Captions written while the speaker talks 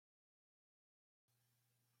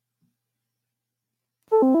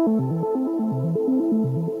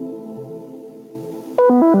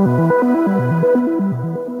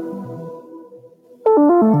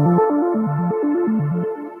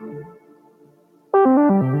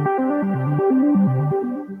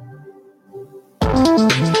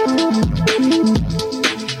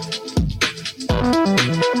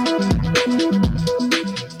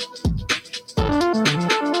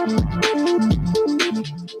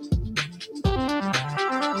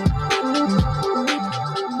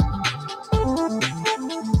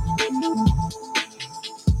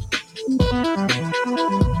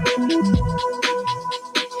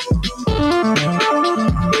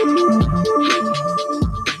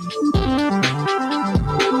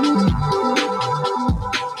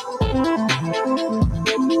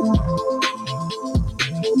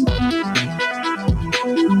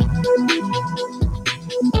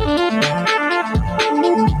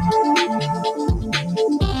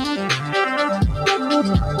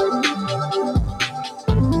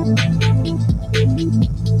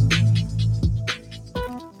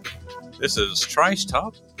This is Trice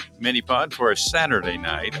Talk Mini-Pod for a Saturday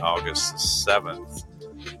night, August 7th,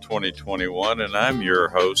 2021, and I'm your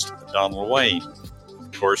host, Donald Wayne.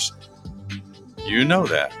 Of course, you know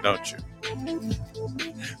that, don't you?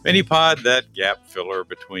 Mini-Pod, that gap filler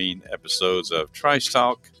between episodes of Trice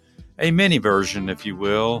Talk, a mini version, if you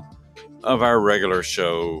will, of our regular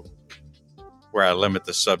show where I limit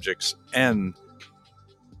the subjects and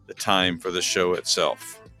the time for the show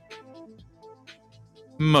itself.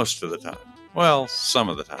 Most of the time. Well, some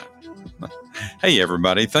of the time. Hey,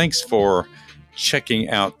 everybody. Thanks for checking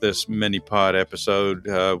out this mini-pod episode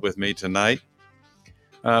with me tonight.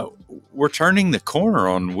 We're turning the corner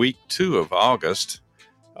on week 2 of August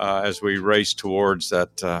as we race towards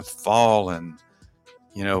that fall. And,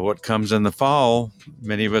 you know, what comes in the fall,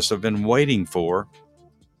 many of us have been waiting for.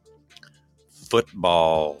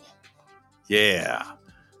 Football. Yeah.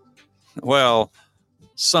 Well,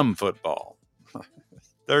 some football.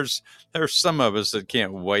 There's some of us that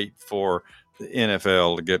can't wait for the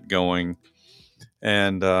NFL to get going,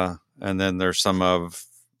 and then there's some of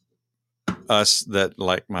us that,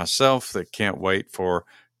 like myself, that can't wait for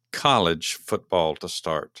college football to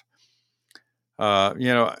start. I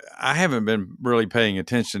haven't been really paying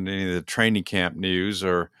attention to any of the training camp news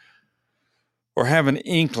or have an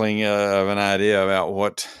inkling of an idea about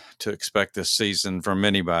what to expect this season from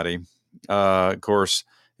anybody. Of course,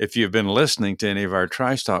 if you've been listening to any of our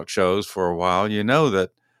Trice Talk shows for a while, you know that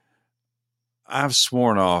I've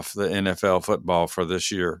sworn off the NFL football for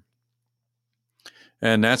this year.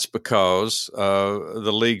 And that's because of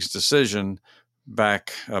the league's decision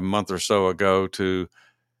back a month or so ago to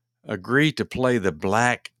agree to play the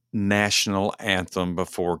Black national anthem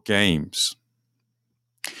before games.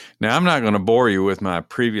 Now, I'm not going to bore you with my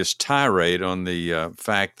previous tirade on the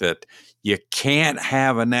fact that you can't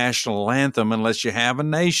have a national anthem unless you have a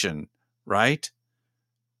nation, right?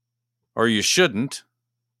 Or you shouldn't.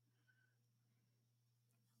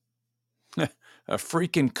 A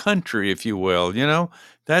freaking country, if you will. You know,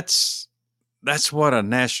 that's what a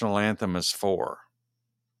national anthem is for.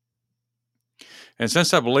 And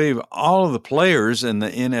since I believe all of the players in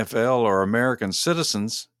the NFL are American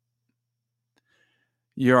citizens,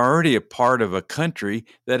 you're already a part of a country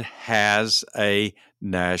that has a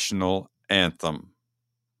national anthem.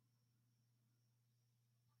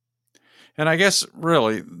 And I guess,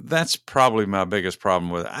 really, that's probably my biggest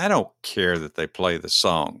problem with it. I don't care that they play the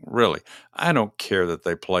song, really. I don't care that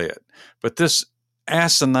they play it. But this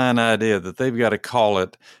asinine idea that they've got to call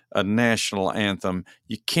it a national anthem,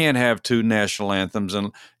 you can't have 2 national anthems.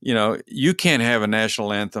 And, you know, you can't have a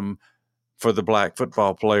national anthem for the Black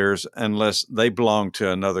football players unless they belong to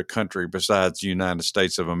another country besides the United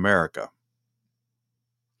States of America.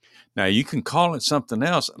 Now, you can call it something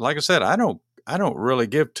else. Like I said, I don't really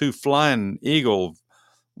give 2 flying eagle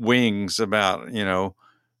wings about, you know,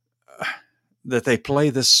 that they play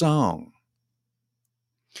the song.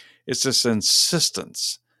 It's this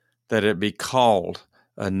insistence that it be called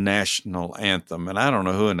a national anthem. And I don't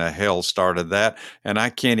know who in the hell started that. And I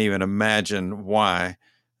can't even imagine why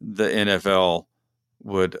the NFL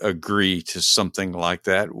would agree to something like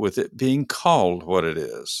that with it being called what it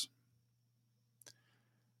is.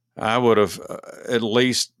 I would have at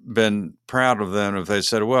least been proud of them if they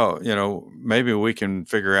said, well, you know, maybe we can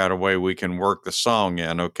figure out a way we can work the song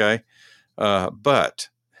in, okay? But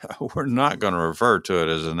we're not going to refer to it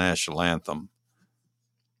as a national anthem.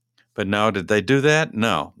 But no, did they do that?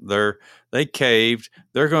 No, they caved.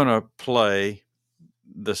 They're going to play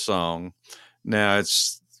the song. Now,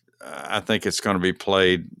 I think it's going to be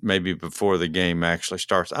played maybe before the game actually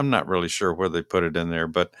starts. I'm not really sure where they put it in there,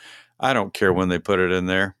 but I don't care when they put it in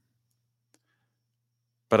there,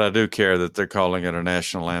 but I do care that they're calling it a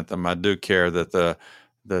national anthem. I do care that the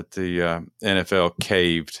NFL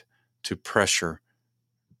caved to pressure,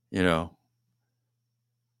 you know,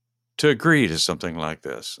 to agree to something like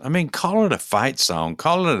this. I mean, call it a fight song,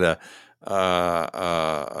 call it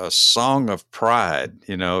a song of pride,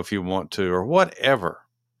 if you want to, or whatever.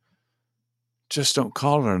 Just don't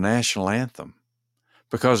call it a national anthem,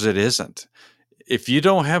 because it isn't. If you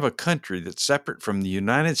don't have a country that's separate from the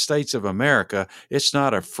United States of America, it's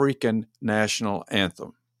not a freaking national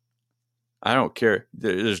anthem. I don't care.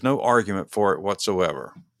 There's no argument for it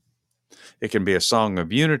whatsoever. It can be a song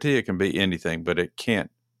of unity. It can be anything, but it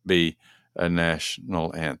can't be a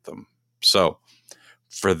national anthem. So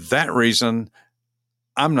for that reason,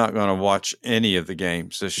 I'm not going to watch any of the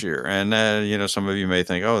games this year. And, some of you may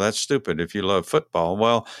think, oh, that's stupid if you love football.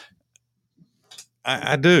 Well,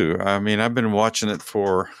 I do. I mean, I've been watching it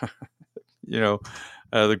for,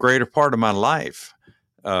 the greater part of my life.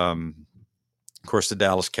 Of course, the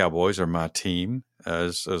Dallas Cowboys are my team,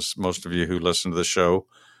 as most of you who listen to the show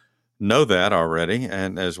know that already,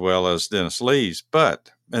 and as well as Dennis Lee's.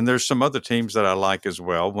 And there's some other teams that I like as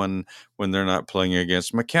well when they're not playing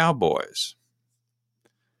against my Cowboys.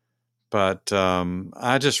 But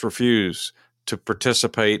I just refuse to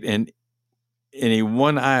participate in any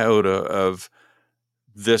one iota of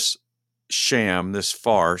this sham, this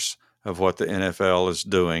farce of what the NFL is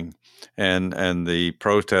doing, and the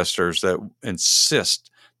protesters that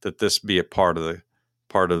insist that this be a part of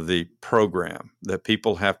the program that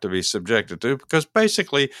people have to be subjected to, because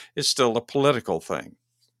basically it's still a political thing.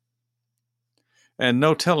 And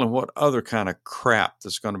no telling what other kind of crap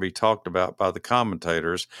that's going to be talked about by the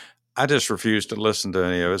commentators. I just refuse to listen to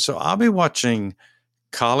any of it. So I'll be watching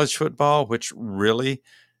college football, which really,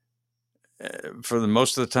 for the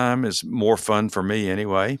most of the time, is more fun for me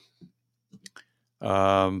anyway.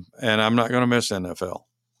 And I'm not going to miss NFL.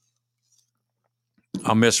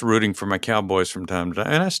 I'll miss rooting for my Cowboys from time to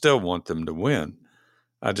time, and I still want them to win.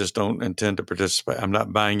 I just don't intend to participate. I'm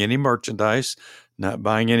not buying any merchandise, not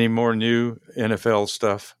buying any more new NFL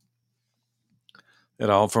stuff at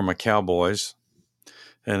all for my Cowboys.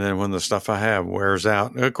 And then when the stuff I have wears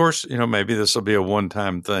out, of course, maybe this will be a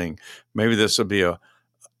one-time thing. Maybe this will be a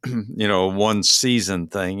one season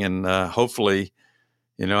thing. And hopefully,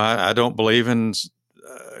 I don't believe in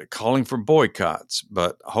calling for boycotts,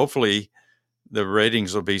 but hopefully the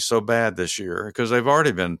ratings will be so bad this year, because they've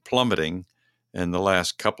already been plummeting in the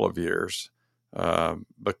last couple of years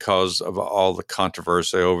because of all the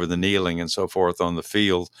controversy over the kneeling and so forth on the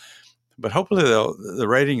field. But hopefully the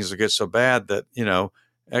ratings will get so bad that,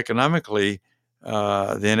 economically, the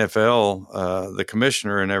NFL, the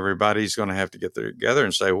commissioner and everybody's going to have to get together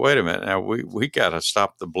and say, wait a minute, now we got to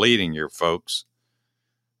stop the bleeding here, folks.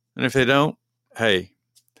 And if they don't, hey,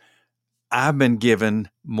 I've been given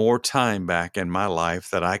more time back in my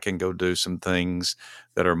life that I can go do some things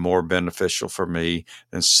that are more beneficial for me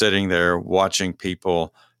than sitting there watching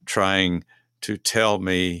people trying to tell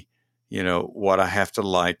me, what I have to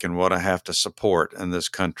like and what I have to support in this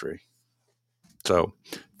country. So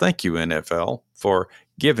thank you, NFL, for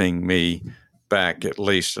giving me back at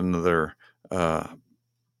least another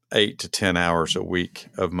 8 to 10 hours a week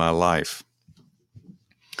of my life.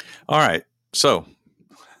 All right. So,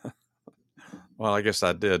 well, I guess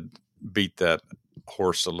I did beat that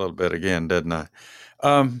horse a little bit again, didn't I?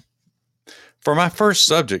 For my first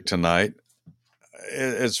subject tonight,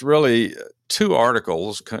 it's really two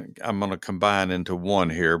articles I'm going to combine into one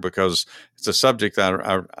here, because it's a subject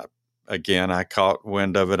that I caught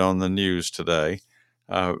wind of it on the news today.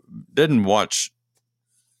 Didn't watch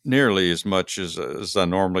nearly as much as I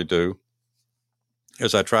normally do,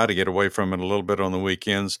 as I try to get away from it a little bit on the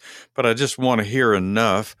weekends, but I just want to hear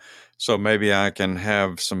enough so maybe I can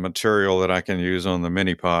have some material that I can use on the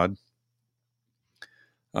mini pod,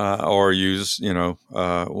 or use,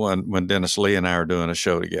 when Dennis Lee and I are doing a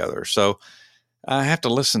show together. So I have to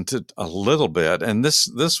listen to a little bit. And this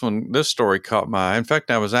story caught my eye. In fact,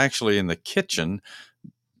 I was actually in the kitchen,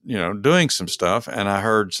 doing some stuff, and I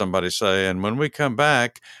heard somebody say, and when we come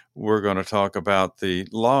back, we're going to talk about the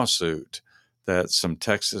lawsuit that some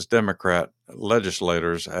Texas Democrat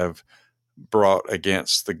legislators have brought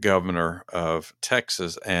against the governor of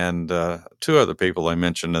Texas and two other people they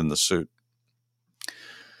mentioned in the suit.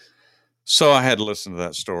 So I had to listen to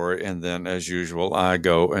that story, and then, as usual, I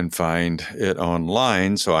go and find it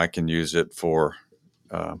online so I can use it for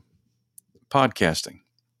podcasting.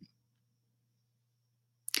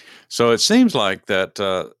 So it seems like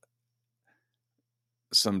that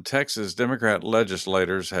some Texas Democrat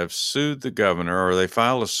legislators have sued the governor, or they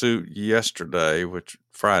filed a suit yesterday,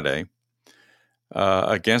 Friday,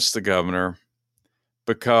 against the governor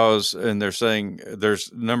because, and they're saying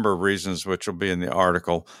there's a number of reasons which will be in the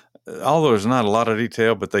article. Although there's not a lot of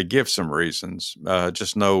detail, but they give some reasons,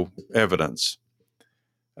 just no evidence.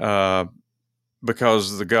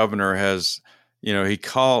 Because the governor has, he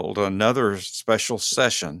called another special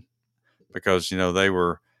session because, they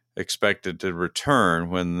were expected to return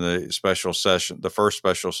when the first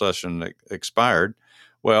special session expired.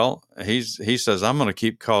 Well, he says, I'm going to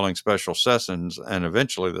keep calling special sessions, and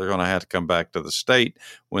eventually they're going to have to come back to the state.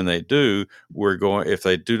 When they do, if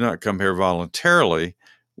they do not come here voluntarily,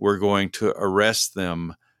 we're going to arrest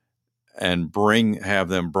them and have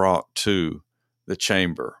them brought to the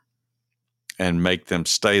chamber and make them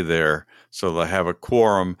stay there so they have a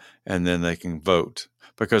quorum and then they can vote.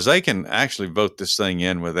 Because they can actually vote this thing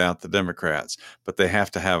in without the Democrats, but they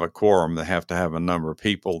have to have a quorum. They have to have a number of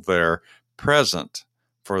people there present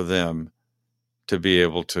for them to be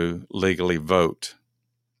able to legally vote.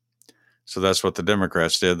 So that's what the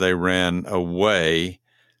Democrats did. They ran away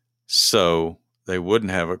so they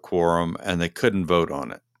wouldn't have a quorum and they couldn't vote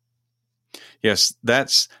on it. Yes,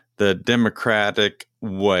 that's the Democratic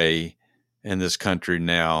way in this country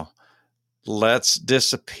now. Let's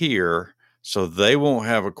disappear so they won't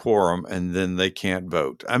have a quorum and then they can't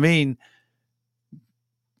vote. I mean,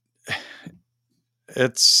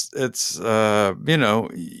 it's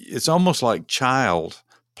almost like child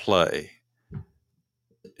play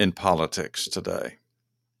in politics today.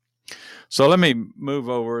 So let me move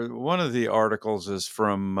over. One of the articles is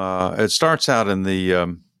from, it starts out in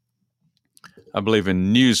the, I believe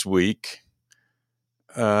in Newsweek,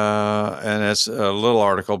 and it's a little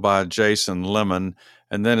article by Jason Lemon,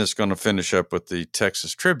 and then it's going to finish up with the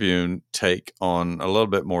Texas Tribune take on a little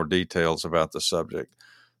bit more details about the subject.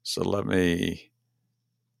 So let me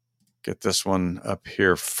get this one up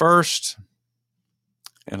here first.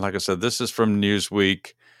 And like I said, this is from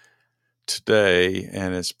Newsweek today,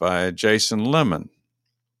 and it's by Jason Lemon.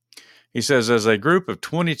 He says, as a group of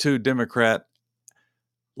 22 Democrat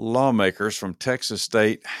lawmakers from Texas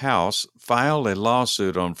State House filed a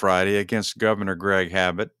lawsuit on Friday against Governor Greg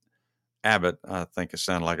Abbott. I think it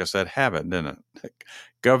sounded like I said Habit, didn't it?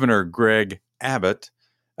 Governor Greg Abbott,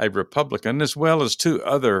 a Republican, as well as two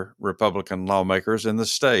other Republican lawmakers in the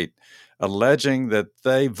state, alleging that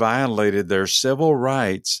they violated their civil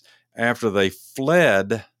rights after they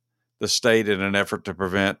fled the state in an effort to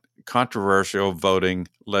prevent controversial voting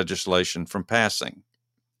legislation from passing.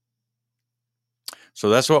 So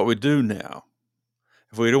that's what we do now.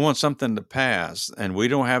 If we don't want something to pass and we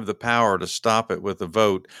don't have the power to stop it with a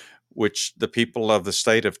vote, which the people of the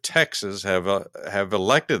state of Texas have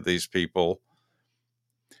elected these people,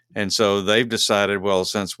 and so they've decided, well,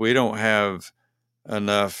 since we don't have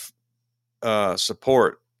enough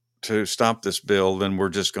support to stop this bill, then we're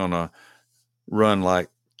just going to run like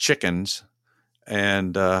chickens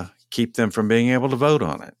and keep them from being able to vote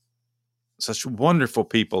on it. Such wonderful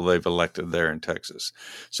people they've elected there in Texas.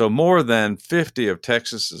 So more than 50 of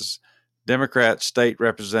Texas's Democrat state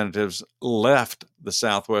representatives left the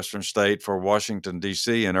southwestern state for Washington,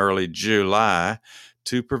 D.C. in early July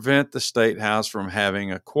to prevent the state house from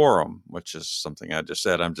having a quorum, which is something I just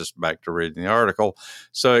said. I'm just back to reading the article.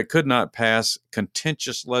 So it could not pass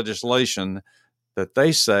contentious legislation that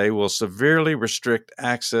they say will severely restrict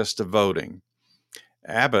access to voting.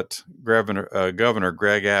 Governor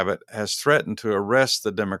Greg Abbott has threatened to arrest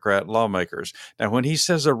the Democrat lawmakers. Now, when he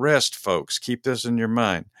says arrest, folks, keep this in your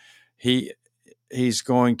mind. He's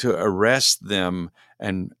going to arrest them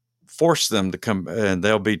and force them to come, and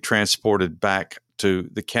they'll be transported back to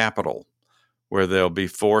the Capitol, where they'll be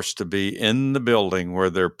forced to be in the building where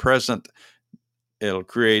they're present. It'll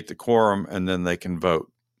create the quorum, and then they can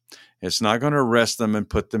vote. It's not going to arrest them and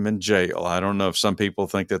put them in jail. I don't know if some people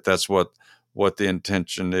think that that's what the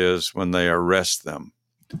intention is when they arrest them.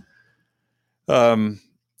 The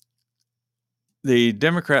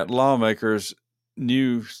Democrat lawmakers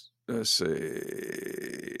knew,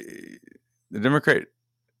 the Democrat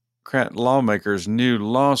lawmakers' new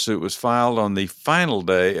lawsuit was filed on the final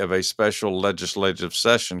day of a special legislative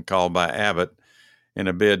session called by Abbott in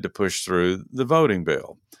a bid to push through the voting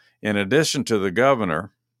bill. In addition to the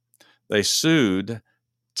governor, they sued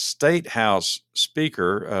State House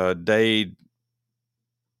Speaker Dade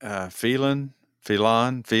Phelan,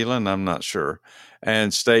 I'm not sure,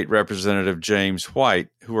 and State Representative James White,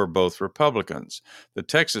 who are both Republicans. The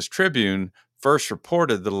Texas Tribune first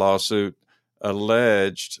reported the lawsuit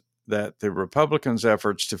alleged that the Republicans'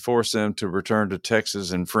 efforts to force them to return to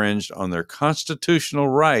Texas infringed on their constitutional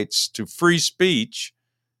rights to free speech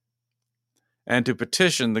and to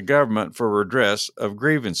petition the government for redress of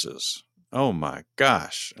grievances. Oh my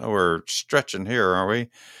gosh, we're stretching here, are we?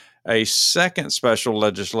 A second special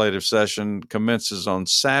legislative session commences on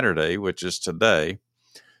Saturday, which is today.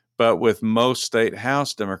 But with most state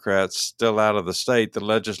House Democrats still out of the state, the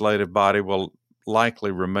legislative body will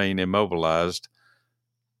likely remain immobilized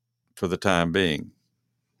for the time being.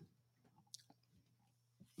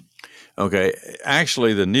 Okay,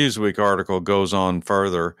 actually, the Newsweek article goes on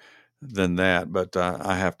further than that, but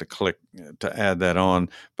I have to click to add that on.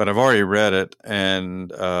 But I've already read it,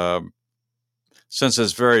 and since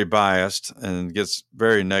it's very biased and gets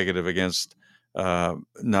very negative against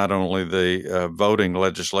not only the voting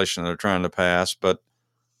legislation they're trying to pass, but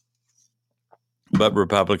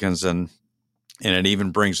Republicans, and it even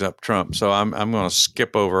brings up Trump. So I'm going to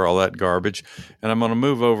skip over all that garbage, and I'm going to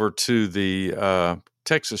move over to the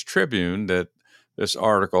Texas Tribune that this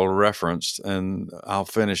article referenced, and I'll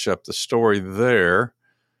finish up the story there.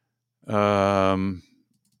 I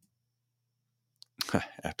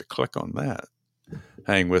have to click on that.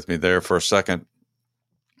 Hang with me there for a second.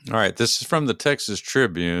 All right, this is from the Texas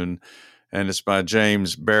Tribune, and it's by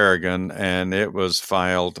James Berrigan, and it was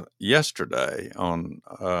filed yesterday on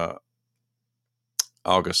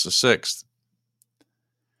August the 6th.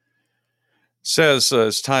 Says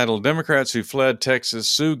it's titled, Democrats Who Fled Texas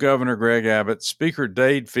Sue Governor Greg Abbott. Speaker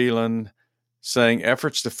Dade Phelan saying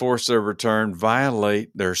efforts to force their return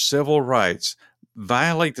violate their civil rights.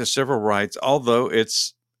 Violate the civil rights, although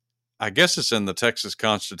I guess it's in the Texas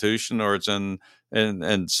Constitution, or it's in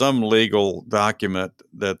some legal document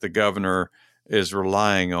that the governor is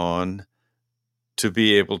relying on to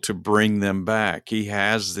be able to bring them back. He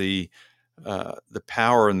has the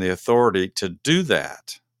power and the authority to do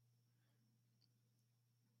that.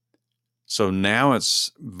 So now it's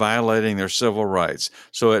violating their civil rights.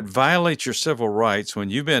 So it violates your civil rights when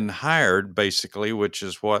you've been hired, basically, which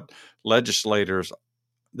is what legislators,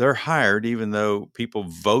 they're hired even though people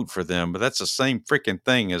vote for them, but that's the same freaking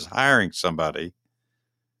thing as hiring somebody.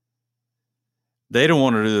 They don't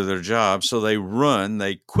want to do their job, so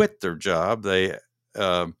they quit their job, they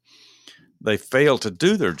fail to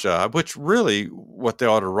do their job, which really what they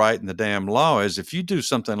ought to write in the damn law is if you do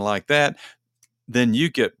something like that, then you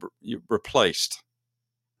get replaced.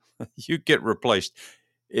 You get replaced.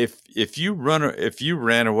 If you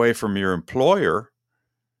ran away from your employer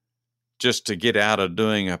just to get out of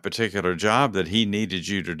doing a particular job that he needed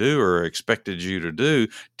you to do or expected you to do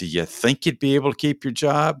you think you'd be able to keep your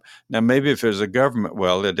job? Now, maybe if it was a government,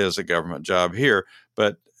 well, it is a government job here,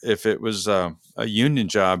 but if it was a union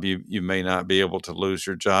job, you may not be able to lose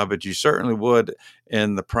your job, but you certainly would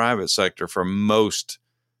in the private sector for most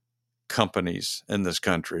companies in this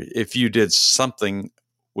country if you did something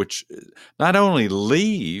which not only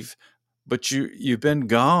leave, but you've been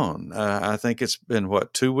gone. I think it's been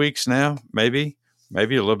 2 weeks now, maybe a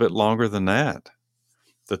little bit longer than that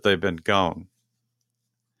they've been gone.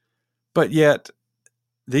 But yet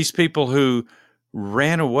these people who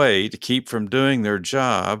ran away to keep from doing their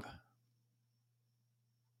job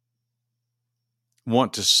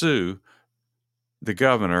want to sue the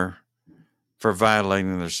governor for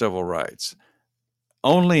violating their civil rights.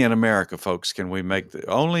 Only in America, folks,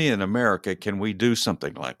 only in America can we do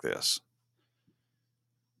something like this.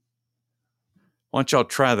 Why don't y'all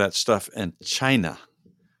try that stuff in China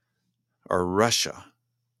or Russia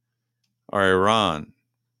or Iran?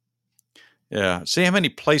 Yeah. See how many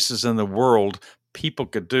places in the world people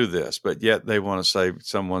could do this, but yet they want to say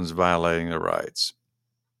someone's violating their rights.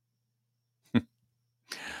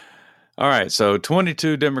 All right, so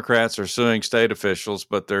 22 Democrats are suing state officials,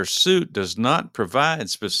 but their suit does not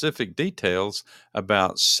provide specific details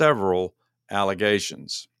about several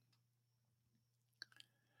allegations.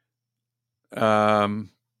 So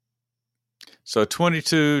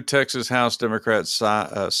 22 Texas House Democrats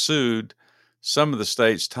sued some of the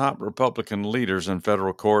state's top Republican leaders in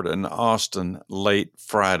federal court in Austin late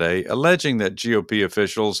Friday, alleging that GOP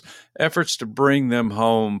officials' efforts to bring them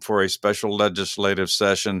home for a special legislative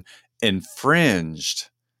session infringed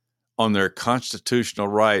on their constitutional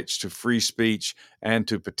rights to free speech and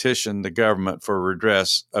to petition the government for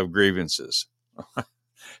redress of grievances.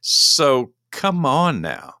 So come on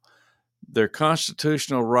now. Their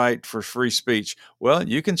constitutional right for free speech. Well,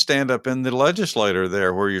 you can stand up in the legislature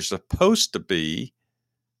there where you're supposed to be,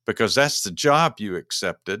 because that's the job you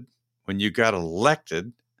accepted when you got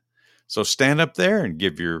elected. So stand up there and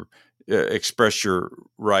express your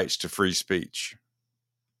rights to free speech.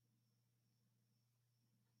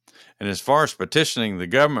 And as far as petitioning the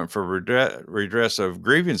government for redress of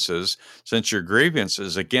grievances, since your grievance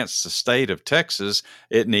is against the state of Texas,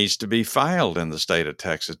 it needs to be filed in the state of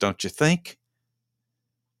Texas, don't you think?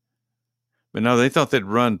 But no, they thought they'd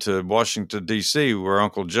run to Washington, D.C., where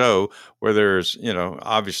Uncle Joe, where there's,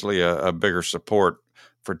 obviously a bigger support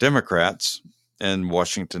for Democrats in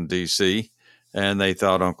Washington, D.C., and they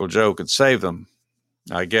thought Uncle Joe could save them.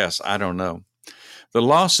 I guess. I don't know. The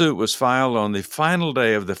lawsuit was filed on the final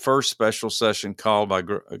day of the first special session called by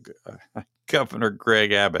Governor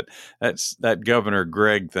Greg Abbott. That Governor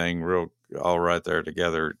Greg thing, real all right there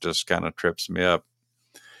together, just kind of trips me up.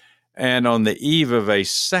 And on the eve of a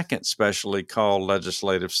second specially called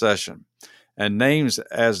legislative session, and names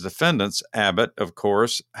as defendants Abbott, of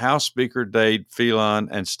course, House Speaker Dade Phelan,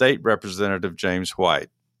 and State Representative James White,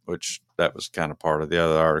 which that was kind of part of the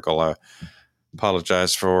other article. I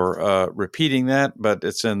apologize for repeating that, but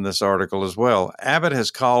it's in this article as well. Abbott has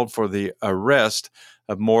called for the arrest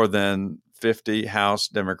of more than 50 House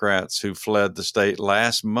Democrats who fled the state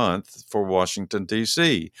last month for Washington,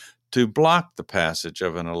 D.C., to block the passage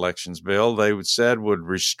of an elections bill they said would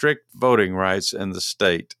restrict voting rights in the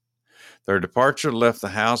state. Their departure left the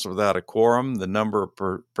House without a quorum, the number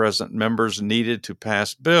of present members needed to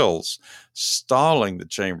pass bills, stalling the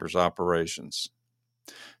chamber's operations.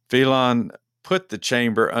 Phelan put the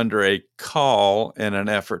chamber under a call in an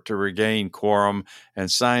effort to regain quorum and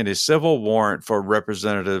signed a civil warrant for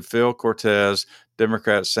Representative Phil Cortez,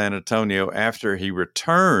 Democrat San Antonio, after he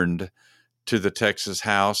returned to the Texas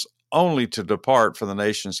House, only to depart for the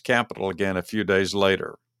nation's capital again a few days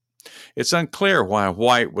later. It's unclear why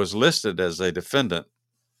White was listed as a defendant.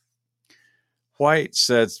 White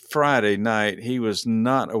said Friday night he was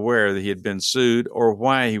not aware that he had been sued or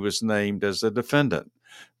why he was named as a defendant.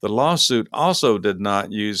 The lawsuit also did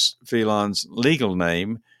not use Phelan's legal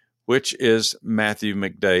name, which is Matthew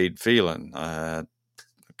McDade Phelan.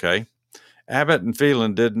 Okay. Abbott and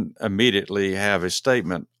Phelan didn't immediately have a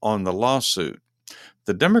statement on the lawsuit.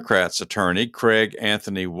 The Democrats' attorney, Craig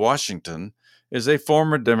Anthony Washington, is a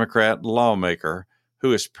former Democrat lawmaker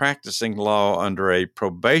who is practicing law under a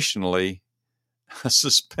probationally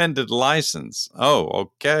suspended license. Oh,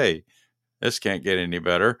 okay. This can't get any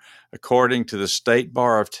better, according to the State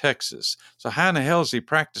Bar of Texas. So how in the hell is he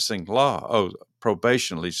practicing law? Oh,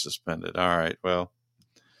 probationally suspended. All right, well,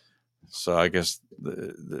 so I guess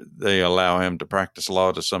they allow him to practice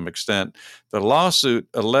law to some extent. The lawsuit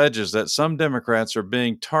alleges that some Democrats are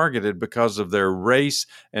being targeted because of their race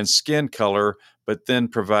and skin color, but then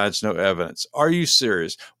provides no evidence. Are you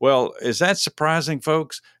serious? Well, is that surprising,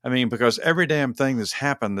 folks? I mean, because every damn thing that's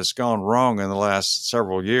happened that's gone wrong in the last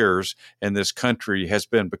several years in this country has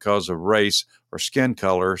been because of race or skin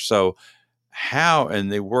color. So how in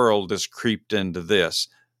the world this creeped into this?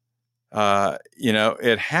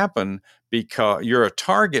 It happened because you're a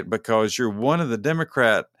target because you're one of the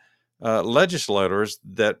Democrat legislators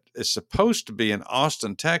that is supposed to be in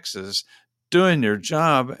Austin, Texas, doing your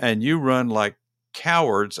job, and you run like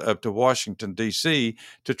cowards up to Washington, D.C.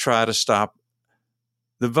 to try to stop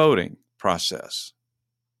the voting process.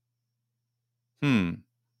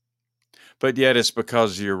 But yet it's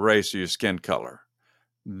because of your race or your skin color.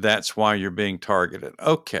 That's why you're being targeted.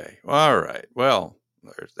 Okay, all right. Well,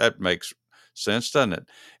 that makes sense, doesn't it?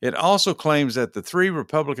 It also claims that the three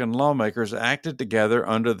Republican lawmakers acted together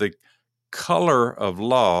under the color of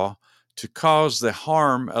law to cause the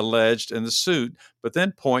harm alleged in the suit, but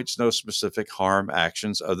then points no specific harm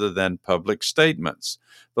actions other than public statements.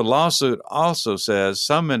 The lawsuit also says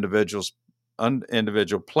some individual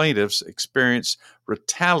plaintiffs experience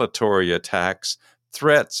retaliatory attacks,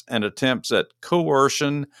 threats, and attempts at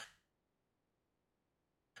coercion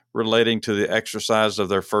relating to the exercise of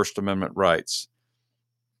their First Amendment rights.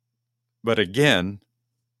 But again,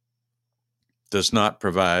 does not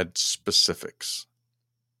provide specifics.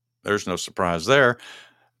 There's no surprise there.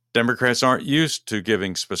 Democrats aren't used to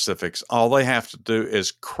giving specifics. All they have to do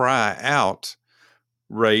is cry out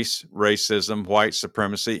race, racism, white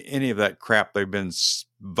supremacy, any of that crap they've been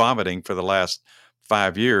vomiting for the last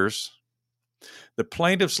 5 years. The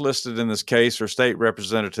plaintiffs listed in this case are state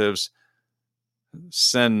representatives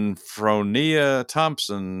Senfronia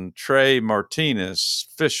Thompson, Trey Martinez,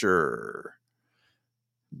 Fisher,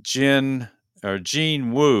 Gene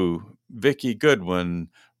Wu, Vicky Goodwin,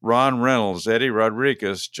 Ron Reynolds, Eddie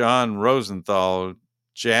Rodriguez, John Rosenthal,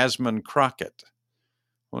 Jasmine Crockett. I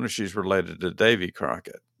wonder if she's related to Davy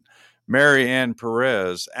Crockett. Mary Ann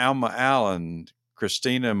Perez, Alma Allen,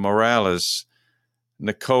 Christina Morales,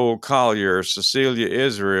 Nicole Collier, Cecilia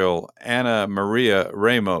Israel, Anna Maria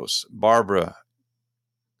Ramos, Barbara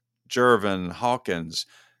Jervin Hawkins,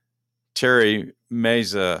 Terry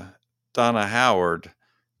Meza, Donna Howard,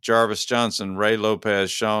 Jarvis Johnson, Ray Lopez,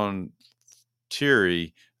 Sean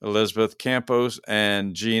Thierry, Elizabeth Campos,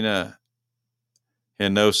 and Gina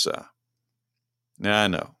Hinosa. Now, I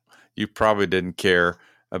know you probably didn't care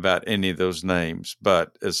about any of those names,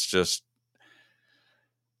 but it's just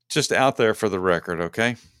out there for the record,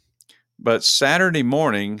 okay? But Saturday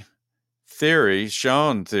morning,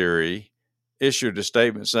 Sean Theory, issued a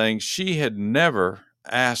statement saying she had never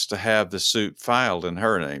asked to have the suit filed in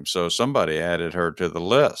her name, so somebody added her to the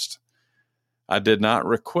list. I did not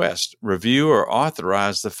request, review, or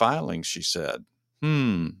authorize the filing, she said.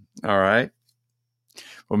 All right.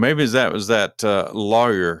 Well, maybe that was that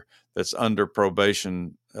lawyer that's under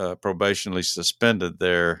probation, probationally suspended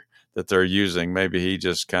there that they're using. Maybe he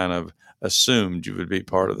just kind of assumed you would be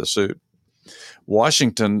part of the suit.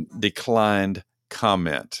 Washington declined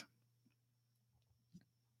comment.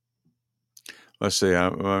 Let's see.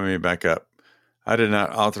 Let me back up. I did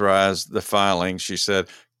not authorize the filing, she said.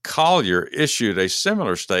 Collier issued a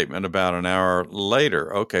similar statement about an hour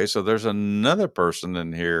later. Okay, so there's another person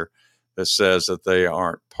in here that says that they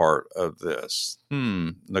aren't part of this.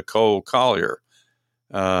 Nicole Collier.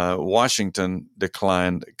 Washington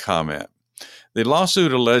declined comment. The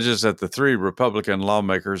lawsuit alleges that the three Republican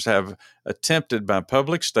lawmakers have attempted by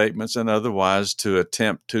public statements and otherwise to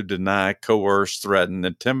attempt to deny, coerce, threaten,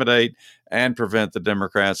 intimidate, and prevent the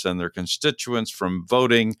Democrats and their constituents from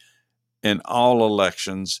voting in all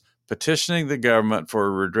elections, petitioning the government for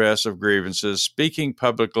a redress of grievances, speaking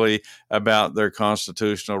publicly about their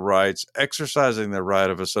constitutional rights, exercising their right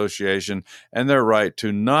of association, and their right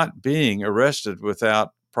to not being arrested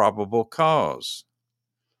without probable cause.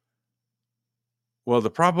 Well,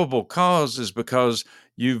 the probable cause is because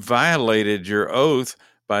you violated your oath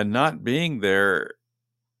by not being there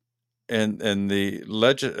in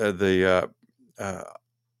the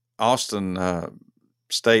Austin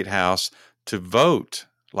State House to vote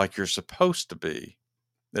like you're supposed to be.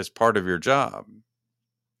 That's part of your job.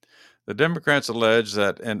 The Democrats allege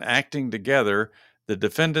that in acting together, the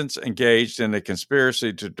defendants engaged in a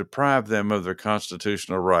conspiracy to deprive them of their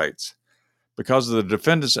constitutional rights. Because of the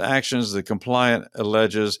defendants' actions, the complaint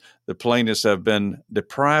alleges the plaintiffs have been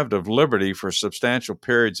deprived of liberty for substantial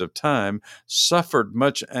periods of time, suffered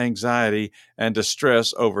much anxiety and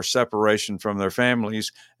distress over separation from their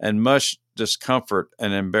families, and much discomfort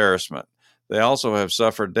and embarrassment. They also have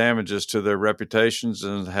suffered damages to their reputations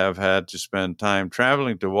and have had to spend time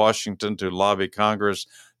traveling to Washington to lobby Congress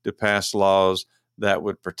to pass laws that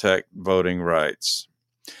would protect voting rights.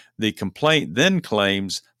 The complaint then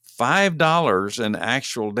claims $5 in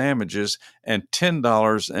actual damages and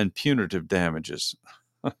 $10 in punitive damages.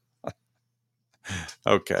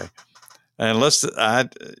 Okay. And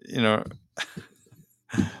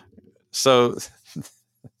so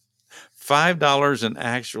 $5 in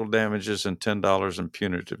actual damages and $10 in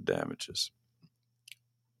punitive damages.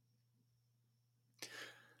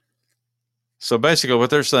 So basically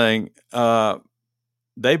what they're saying,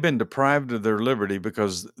 they've been deprived of their liberty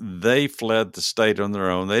because they fled the state on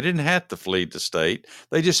their own. They didn't have to flee the state.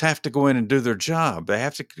 They just have to go in and do their job. They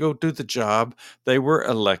have to go do the job they were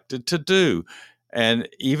elected to do. And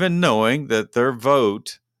even knowing that their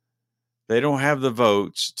vote, they don't have the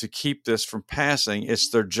votes to keep this from passing, it's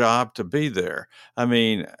their job to be there. I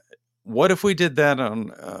mean, what if we did that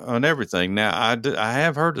on everything? Now, I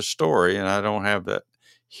have heard a story, and I don't have that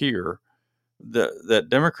here, that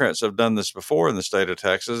Democrats have done this before in the state of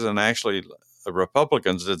Texas, and actually the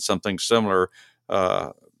Republicans did something similar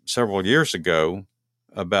several years ago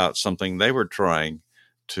about something they were trying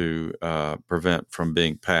to prevent from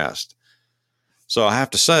being passed. So I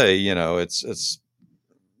have to say, it's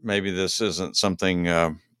maybe this isn't something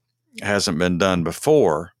hasn't been done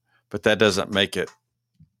before, but that doesn't make it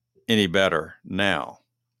any better now.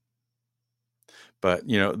 But,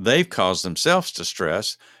 they've caused themselves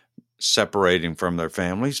distress separating from their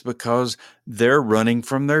families because they're running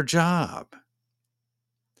from their job.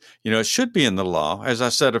 It should be in the law. As I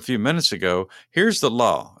said a few minutes ago, here's the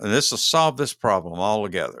law, and this will solve this problem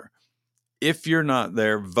altogether. If you're not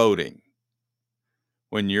there voting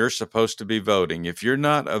when you're supposed to be voting, if you're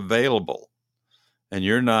not available and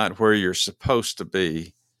you're not where you're supposed to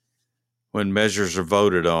be when measures are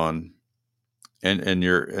voted on,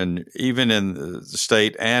 and even in the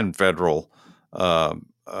state and federal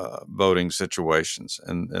voting situations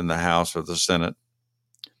in the House or the Senate,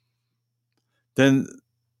 then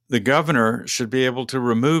the governor should be able to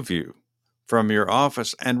remove you from your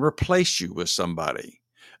office and replace you with somebody,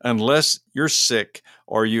 unless you're sick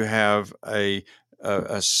or you have a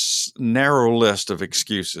narrow list of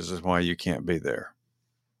excuses as why you can't be there.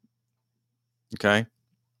 Okay?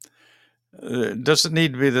 It doesn't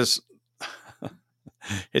need to be this.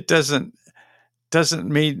 It doesn't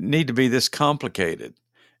need to be this complicated.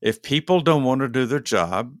 If people don't want to do their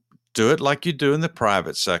job, do it like you do in the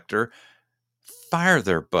private sector. Fire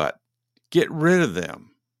their butt. Get rid of them.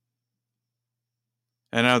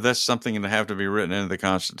 I know that's something that have to be written into the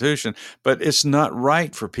Constitution, but it's not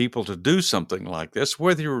right for people to do something like this,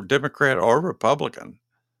 whether you're a Democrat or Republican,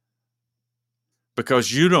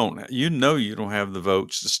 because you don't have the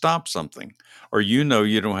votes to stop something, or you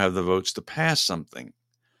don't have the votes to pass something.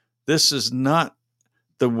 This is not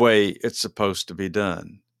the way it's supposed to be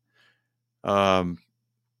done.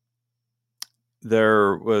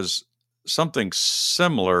 There was something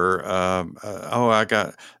similar.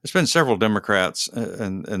 There's been several Democrats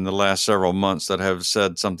in the last several months that have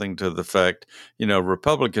said something to the effect,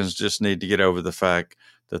 Republicans just need to get over the fact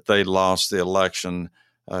that they lost the election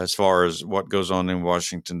as far as what goes on in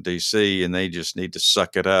Washington, D.C., and they just need to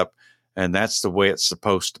suck it up. And that's the way it's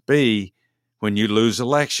supposed to be. When you lose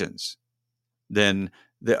elections, then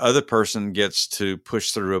the other person gets to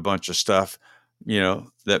push through a bunch of stuff,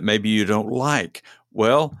 that maybe you don't like.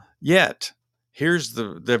 Well, yet here's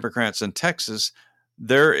the Democrats in Texas.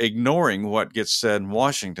 They're ignoring what gets said in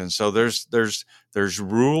Washington. So there's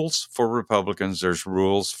rules for Republicans. There's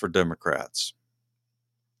rules for Democrats.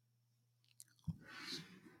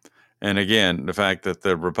 And again, the fact that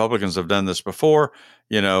the Republicans have done this before,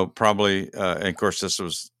 probably, and of course, this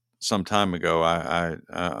was some time ago. I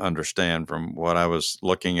understand from what I was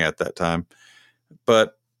looking at that time,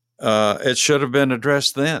 but it should have been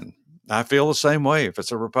addressed then. I feel the same way if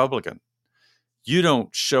it's a Republican. You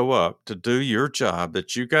don't show up to do your job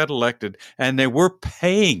that you got elected and they were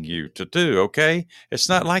paying you to do, okay? It's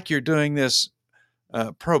not like you're doing this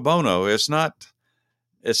pro bono. It's not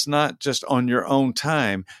just on your own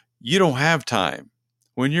time. You don't have time.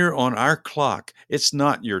 When you're on our clock, it's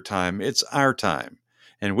not your time, it's our time.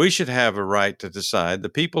 And we should have a right to decide, the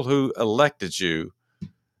people who elected you,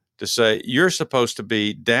 to say, you're supposed to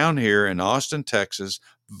be down here in Austin, Texas,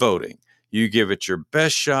 voting. You give it your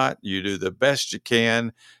best shot. You do the best you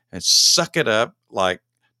can and suck it up, like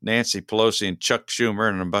Nancy Pelosi and Chuck Schumer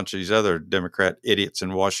and a bunch of these other Democrat idiots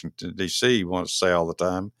in Washington, D.C. want to say all the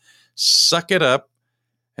time. Suck it up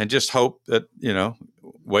and just hope that,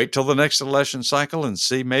 wait till the next election cycle and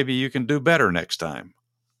see maybe you can do better next time.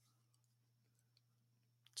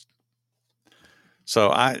 So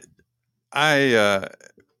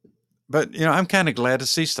but, I'm kind of glad to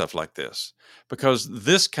see stuff like this, because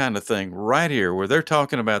this kind of thing right here, where they're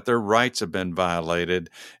talking about their rights have been violated,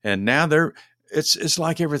 and now it's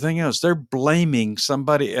like everything else. They're blaming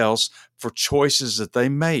somebody else for choices that they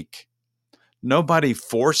make. Nobody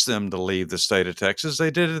forced them to leave the state of Texas.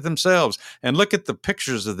 They did it themselves. And look at the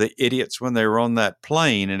pictures of the idiots when they were on that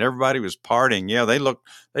plane and everybody was partying. Yeah,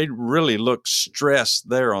 they really looked stressed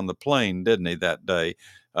there on the plane, didn't they, that day?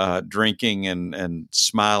 Drinking and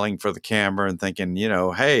smiling for the camera and thinking,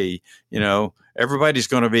 hey, everybody's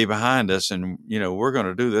going to be behind us and, we're going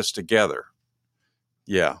to do this together.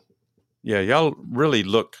 Yeah. Yeah. Y'all really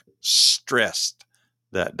look stressed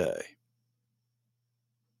that day.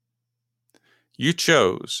 You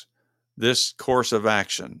chose this course of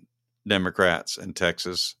action, Democrats in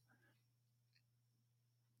Texas.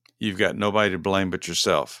 You've got nobody to blame but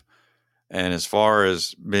yourself. And as far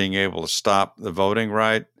as being able to stop the voting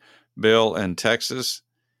right bill in Texas,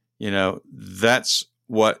 that's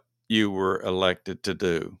what you were elected to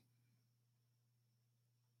do.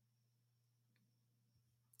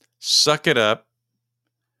 Suck it up.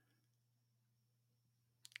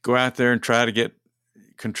 Go out there and try to get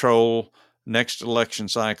control next election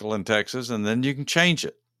cycle in Texas, and then you can change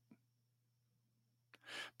it.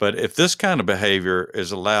 But if this kind of behavior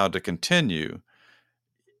is allowed to continue,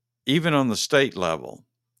 even on the state level,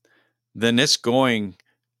 then there's going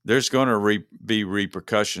to be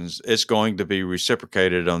repercussions. It's going to be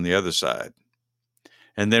reciprocated on the other side.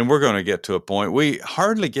 And then we're going to get to a point. We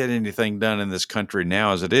hardly get anything done in this country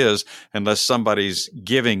now as it is, unless somebody's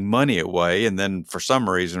giving money away. And then for some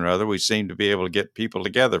reason or other, we seem to be able to get people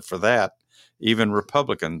together for that, even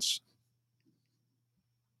Republicans.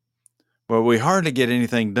 Well, we hardly get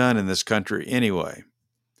anything done in this country anyway.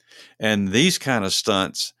 And these kind of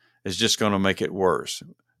stunts is just going to make it worse.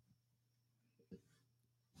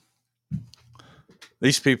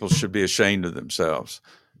 These people should be ashamed of themselves.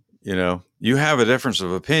 You have a difference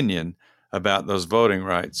of opinion about those voting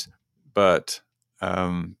rights, but,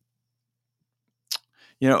 one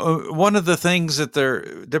of the things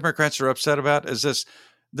that Democrats are upset about is this.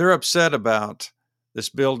 They're upset about this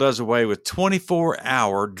bill does away with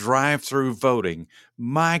 24-hour drive-through voting.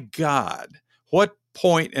 My God, what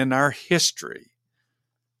point in our history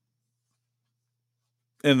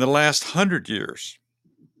in the last 100 years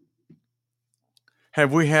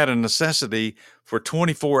have we had a necessity for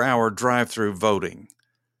 24-hour drive-through voting?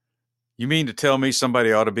 You mean to tell me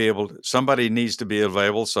somebody needs to be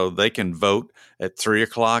available so they can vote at 3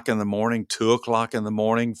 o'clock in the morning, 2 o'clock in the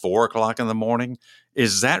morning, 4 o'clock in the morning?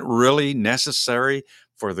 Is that really necessary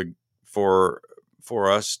for the for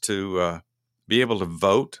for us to be able to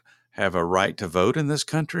vote, have a right to vote in this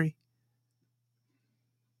country?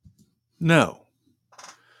 No.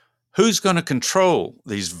 Who's going to control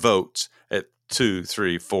these votes at 2,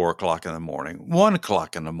 3, 4 o'clock in the morning, 1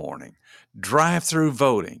 o'clock in the morning? Drive through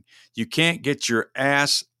voting. You can't get your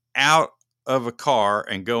ass out of a car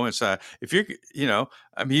and go inside. If you're,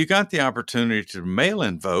 you got the opportunity to mail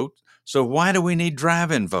in vote. So why do we need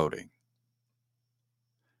drive in voting?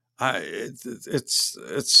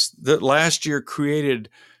 It's that last year created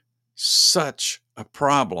such a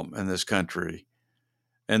problem in this country,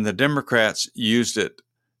 and the Democrats used it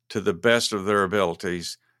to the best of their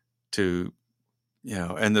abilities to,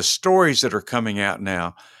 and the stories that are coming out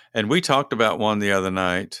now. And we talked about one the other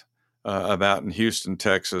night about in Houston,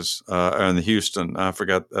 Texas, in Houston, I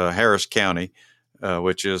forgot, Harris County,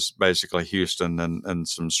 which is basically Houston and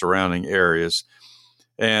some surrounding areas.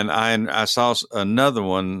 And I saw another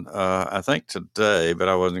one, I think today, but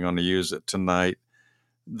I wasn't going to use it tonight,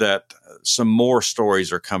 that some more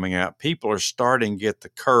stories are coming out. People are starting to get the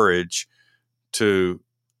courage to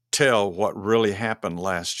tell what really happened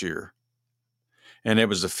last year. And it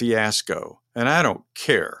was a fiasco. And I don't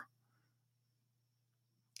care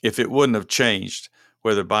if it wouldn't have changed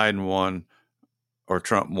whether Biden won or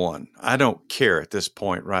Trump won. I don't care at this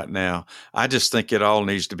point right now. I just think it all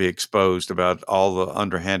needs to be exposed about all the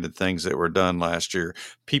underhanded things that were done last year.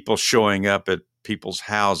 People showing up at people's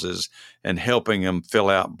houses and helping them fill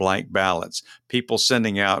out blank ballots. People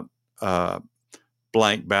sending out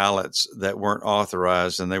blank ballots that weren't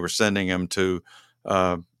authorized, and they were sending them to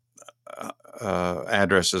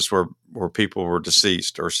addresses where people were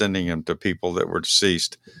deceased, or sending them to people that were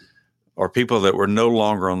deceased, or people that were no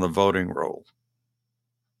longer on the voting roll.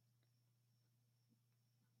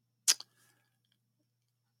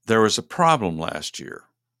 There was a problem last year.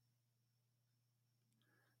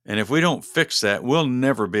 And if we don't fix that, we'll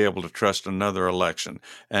never be able to trust another election.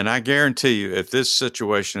 And I guarantee you, if this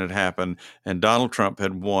situation had happened and Donald Trump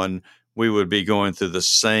had won, we would be going through the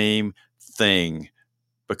same thing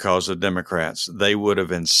because of Democrats. They would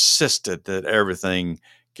have insisted that everything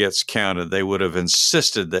gets counted. They would have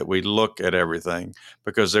insisted that we look at everything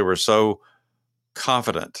because they were so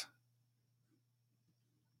confident.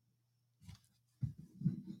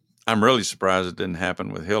 I'm really surprised it didn't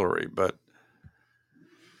happen with Hillary, but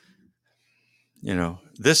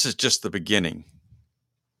this is just the beginning.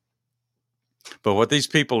 But what these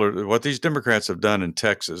Democrats have done in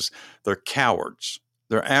Texas, they're cowards.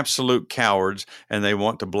 They're absolute cowards, and they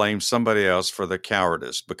want to blame somebody else for their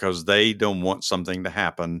cowardice because they don't want something to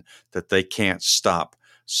happen that they can't stop.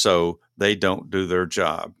 So they don't do their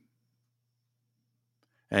job.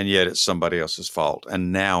 And yet it's somebody else's fault.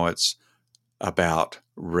 And now it's about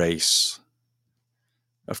race.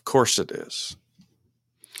 Of course it is.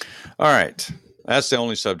 All right. That's the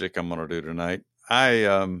only subject I'm going to do tonight.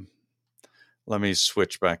 Let me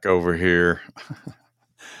switch back over here.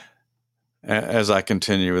 As I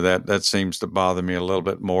continue with that seems to bother me a little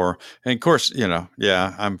bit more. And of course,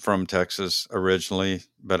 I'm from Texas originally,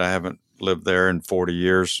 but I haven't lived there in 40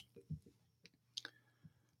 years.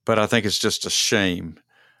 But I think it's just a shame.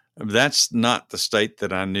 That's not the state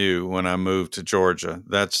that I knew when I moved to Georgia.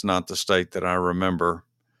 That's not the state that I remember.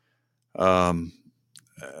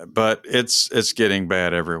 But it's getting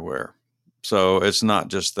bad everywhere. So it's not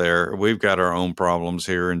just there. We've got our own problems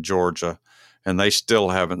here in Georgia, and they still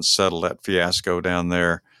haven't settled that fiasco down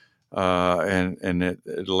there in the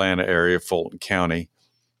Atlanta area, Fulton County.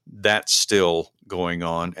 That's still going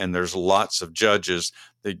on, and there's lots of judges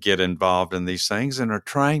that get involved in these things and are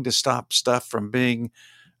trying to stop stuff from being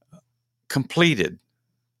completed.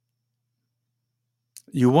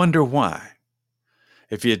 You wonder why.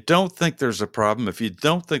 If you don't think there's a problem, if you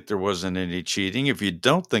don't think there wasn't any cheating, if you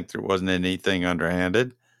don't think there wasn't anything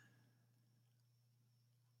underhanded,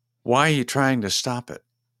 why are you trying to stop it?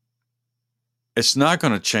 It's not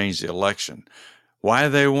going to change the election. Why do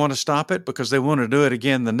they want to stop it? Because they want to do it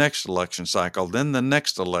again the next election cycle, then the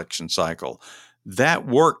next election cycle. That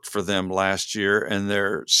worked for them last year, and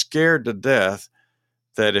they're scared to death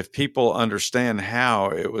that if people understand how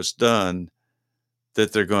it was done,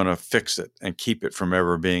 that they're going to fix it and keep it from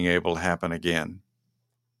ever being able to happen again.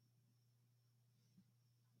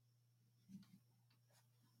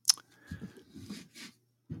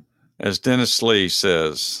 As Dennis Lee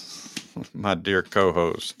says, my dear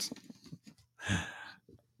co-host,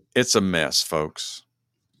 it's a mess, folks.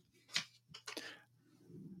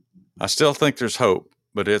 I still think there's hope.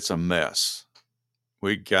 but it's a mess.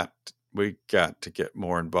 We got to get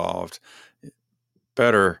more involved.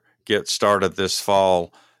 Better get started this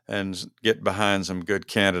fall and get behind some good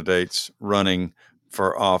candidates running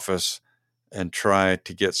for office and try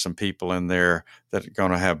to get some people in there that are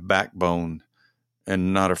going to have backbone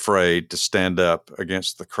and not afraid to stand up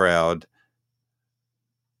against the crowd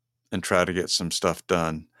and try to get some stuff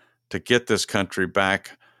done to get this country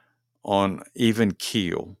back on even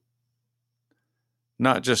keel.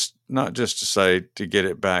 Not just to say to get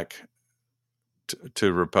it back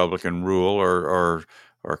to Republican rule or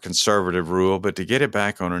conservative rule, but to get it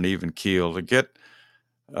back on an even keel, to get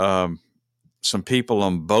some people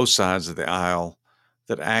on both sides of the aisle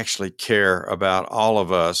that actually care about all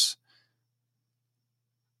of us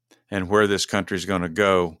and where this country is going to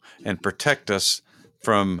go, and protect us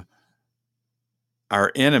from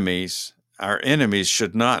our enemies. Our enemies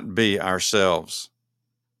should not be ourselves.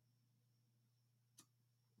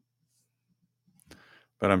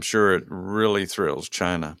 But I'm sure it really thrills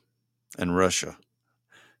China and Russia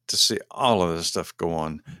to see all of this stuff go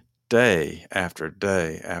on day after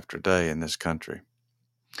day after day in this country.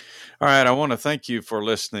 All right, I want to thank you for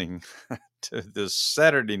listening to this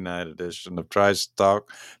Saturday night edition of TriStalk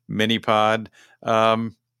Mini Pod.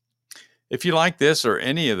 If you like this or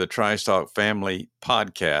any of the TriStalk Family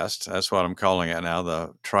podcasts, that's what I'm calling it now,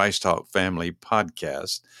 the TriStalk Family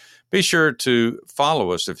Podcast, be sure to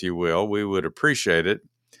follow us if you will. We would appreciate it.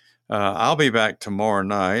 I'll be back tomorrow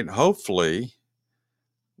night, hopefully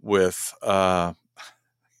with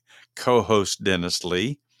co-host Dennis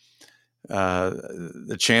Lee.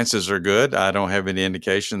 The chances are good. I don't have any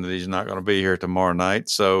indication that he's not going to be here tomorrow night.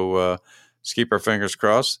 So let's keep our fingers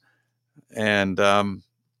crossed. And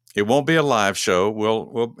it won't be a live show.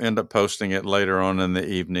 We'll end up posting it later on in the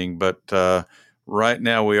evening. But right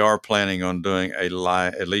now we are planning on doing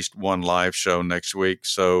at least one live show next week.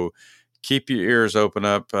 So keep your ears open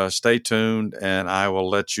up. Stay tuned, and I will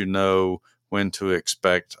let you know when to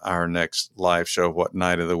expect our next live show, what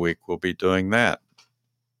night of the week we'll be doing that.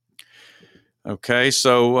 Okay,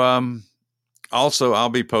 so also I'll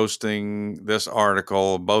be posting this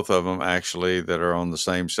article, both of them actually, that are on the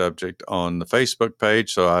same subject on the Facebook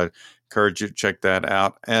page. So I encourage you to check that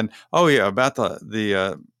out. And about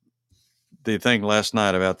the thing last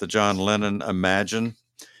night about the John Lennon Imagine.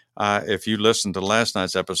 If you listened to last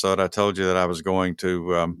night's episode, I told you that I was going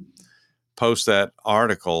to post that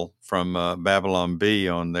article from Babylon Bee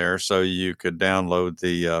on there, so you could download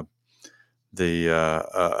the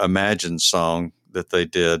Imagine song that they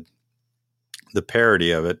did, the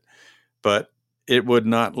parody of it, but it would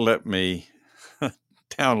not let me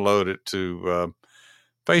download it to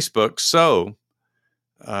Facebook. So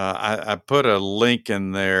I put a link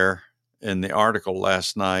in there in the article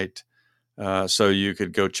last night, so you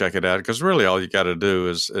could go check it out. Because really, all you got to do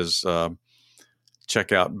is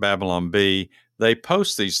check out Babylon Bee. They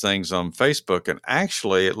post these things on Facebook, and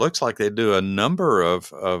actually, it looks like they do a number of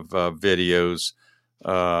videos,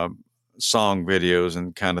 song videos,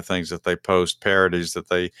 and kind of things that they post, parodies that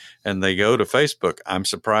they go to Facebook. I'm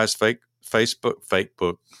surprised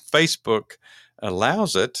Facebook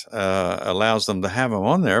allows it, allows them to have them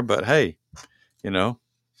on there. But hey,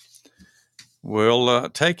 we'll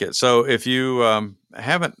take it. So if you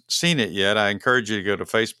haven't seen it yet, I encourage you to go to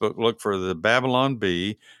Facebook, look for the Babylon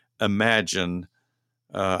Bee Imagine.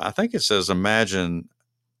 I think it says Imagine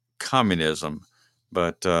Communism,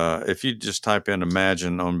 but if you just type in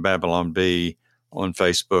Imagine on Babylon Bee on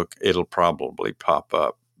Facebook, it'll probably pop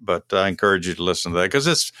up. But I encourage you to listen to that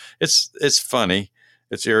because it's funny,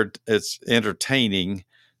 it's entertaining,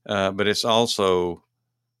 but it's also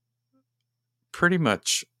pretty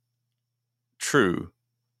much true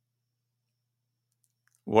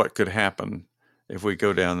what could happen if we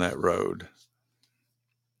go down that road.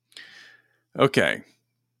 Okay.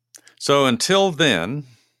 So until then,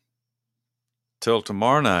 till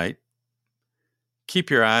tomorrow night, keep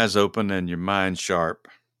your eyes open and your mind sharp.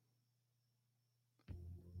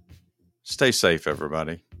 Stay safe,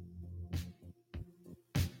 everybody.